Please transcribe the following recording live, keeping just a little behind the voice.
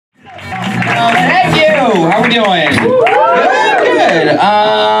How we doing? Good.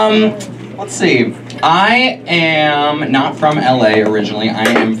 Let's see. I am not from LA originally. I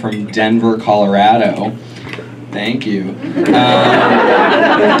am from Denver, Colorado. Thank you.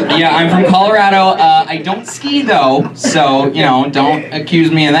 Yeah, I'm from Colorado. I don't ski though, so you know, don't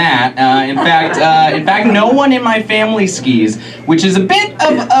accuse me of that. In fact, no one in my family skis, which is a bit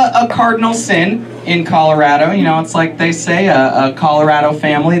of a cardinal sin in Colorado. You know, it's like they say, a Colorado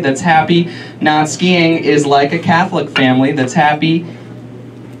family that's happy not skiing is like a Catholic family that's happy.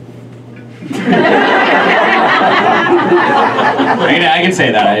 I can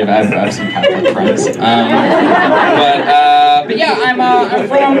say that. I have some Catholic friends. But yeah, I'm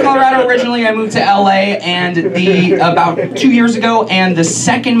from Colorado originally. I moved to LA, and about 2 years ago, and the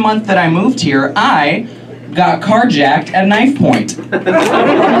second month that I moved here, I got carjacked at knife point.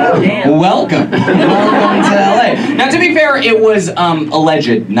 Welcome to LA. Now, to be fair, it was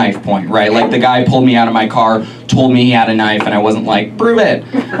alleged knife point, right? Like the guy pulled me out of my car, told me he had a knife, and I wasn't like, prove it.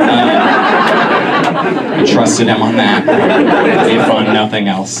 I trusted him on that. If on nothing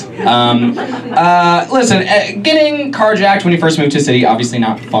else. Listen, getting carjacked when you first moved to a city, obviously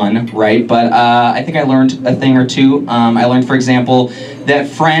not fun, right? But I think I learned a thing or two. I learned, for example, that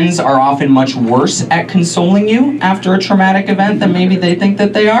friends are often much worse at consoling you after a traumatic event than maybe they think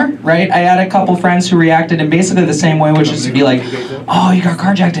that they are, right? I had a couple friends who reacted in basically the same way, which is to be like, oh, you got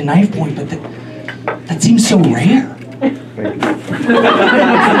carjacked at knife point, but that seems so rare. And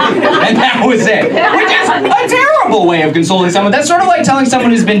that was it. Which is a terrible way of consoling someone. That's sort of like telling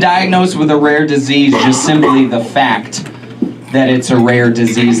someone who's been diagnosed with a rare disease just simply the fact that it's a rare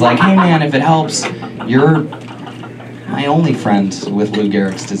disease. Like, hey man, if it helps, you're my only friend with Lou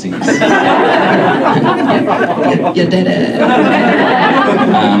Gehrig's disease. You did it.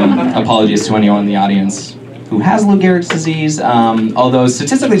 Apologies to anyone in the audience who has Lou Gehrig's disease, although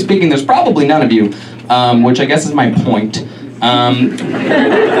statistically speaking, there's probably none of you, which I guess is my point.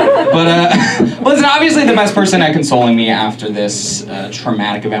 Listen, obviously the best person at consoling me after this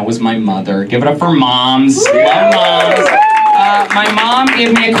traumatic event was my mother. Give it up for moms. Love moms. My mom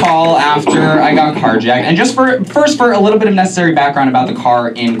gave me a call after I got carjacked, and just for a little bit of necessary background about the car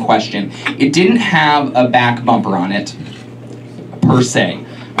in question. It didn't have a back bumper on it, per se.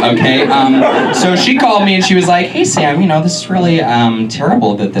 Okay, so she called me and she was like, hey Sam, you know, this is really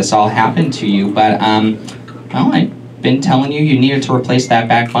terrible that this all happened to you, but well, I've been telling you needed to replace that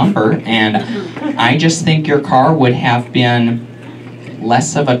back bumper, and I just think your car would have been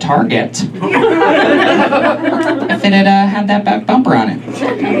less of a target if it had had that back bumper on it.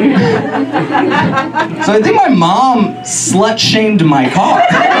 So I think my mom slut-shamed my car.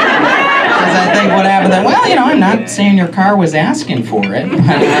 Because I think what happened then, well, you know, I'm not saying your car was asking for it, but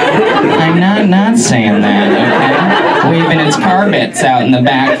I'm not saying that, okay? Waving its car bits out in the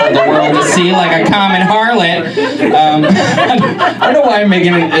back for the world to see like a common harlot. I don't know why I'm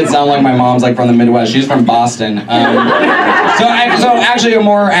making it sound like my mom's like from the Midwest. She's from Boston. So actually a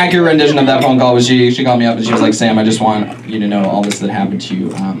more accurate rendition of that phone call was she called me up and she was like, Sam, I just want you to know all this that happened to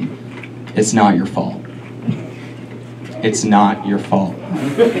you, it's not your fault. It's not your fault.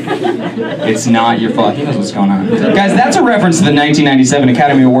 It's not your fault. He knows what's going on. Guys, that's a reference to the 1997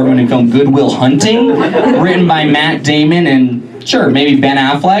 Academy Award-winning film Good Will Hunting, written by Matt Damon and, sure, maybe Ben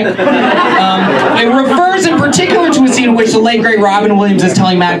Affleck. It refers in particular to a scene in which the late, great Robin Williams is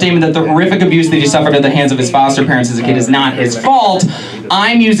telling Matt Damon that the horrific abuse that he suffered at the hands of his foster parents as a kid is not his fault.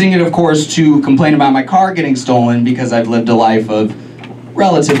 I'm using it, of course, to complain about my car getting stolen because I've lived a life of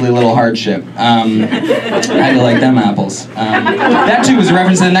relatively little hardship. How do you like them apples? That too was a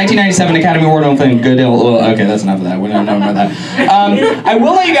reference to the 1997 Academy Award winning film Good Will. Okay, that's enough of that. We don't know about that. I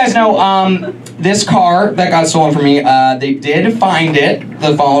will let you guys know, this car that got stolen from me, they did find it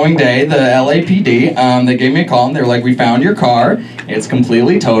the following day, the LAPD. They gave me a call and they were like, we found your car. It's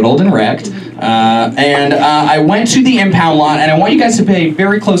completely totaled and wrecked. And I went to the impound lot, and I want you guys to pay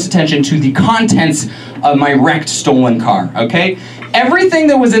very close attention to the contents of my wrecked stolen car, okay? Everything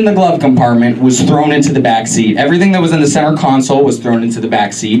that was in the glove compartment was thrown into the back seat. Everything that was in the center console was thrown into the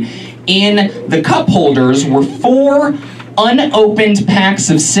back seat. In the cup holders were 4 unopened packs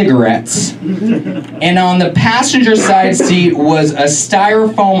of cigarettes. And on the passenger side seat was a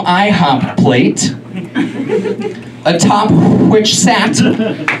styrofoam IHOP plate, atop which sat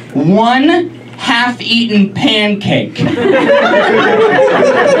 1 half-eaten pancake.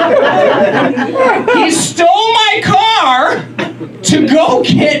 He stole my car to go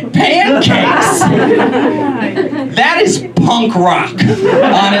get pancakes. That is punk rock,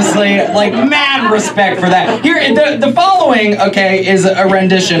 honestly. Like, mad respect for that. Here, the following, okay, is a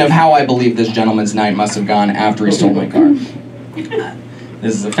rendition of how I believe this gentleman's night must have gone after he stole my car.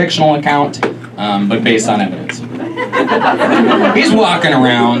 This is a fictional account, but based on evidence. He's walking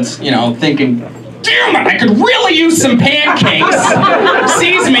around, you know, thinking, damn it, I could really use some pancakes.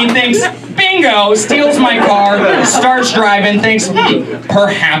 Sees me, thinks, bingo, steals my car, starts driving, thinks,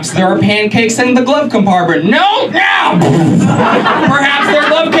 perhaps there are pancakes in the glove compartment. No, no! Perhaps there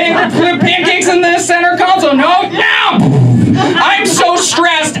are pancakes in the center console. No, no! I'm so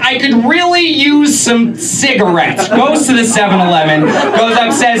stressed, I could really use some cigarettes. Goes to the 7-Eleven, goes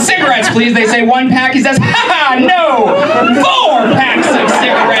up, says, cigarettes, please. They say 1 pack. He says, ha, no! 4 packs of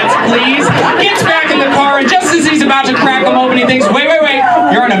cigarettes, please. Gets back in the car, and just as he's about to crack them open, he thinks, wait, wait, wait.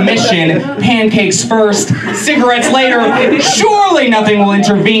 You're on a mission. Pancakes first, cigarettes later. Surely nothing will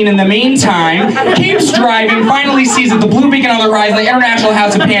intervene in the meantime. Keeps driving, finally sees that the blue beacon on the horizon, the International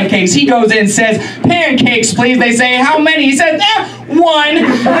House of Pancakes. He goes in, says, pancakes, please. They say, how many? He says, 1. Gets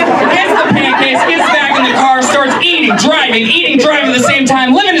the pancakes, gets back in the car, starts eating, driving at the same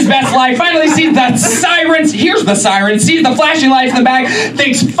time, living his best life. Finally sees the sirens, hears the sirens, sees the flashing lights in the back,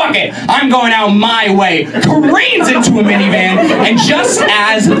 thinks, fuck it, I'm going out my way. Careens into a minivan, and just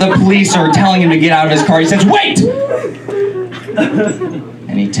as the police are telling him to get out of his car, he says, wait!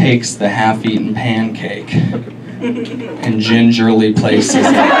 And he takes the half-eaten pancake and gingerly places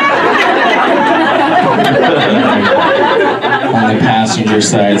it on the passenger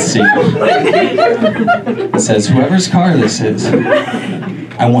side seat. It says, whoever's car this is,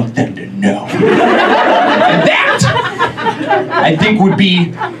 I want them to know. And that, I think, would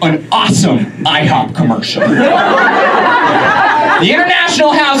be an awesome IHOP commercial. The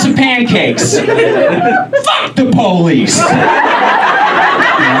International House of Pancakes. Fuck the police.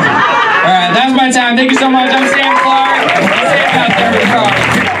 Alright, that's my time. Thank you so much. I'm Sam Clark. Stay out there with the car.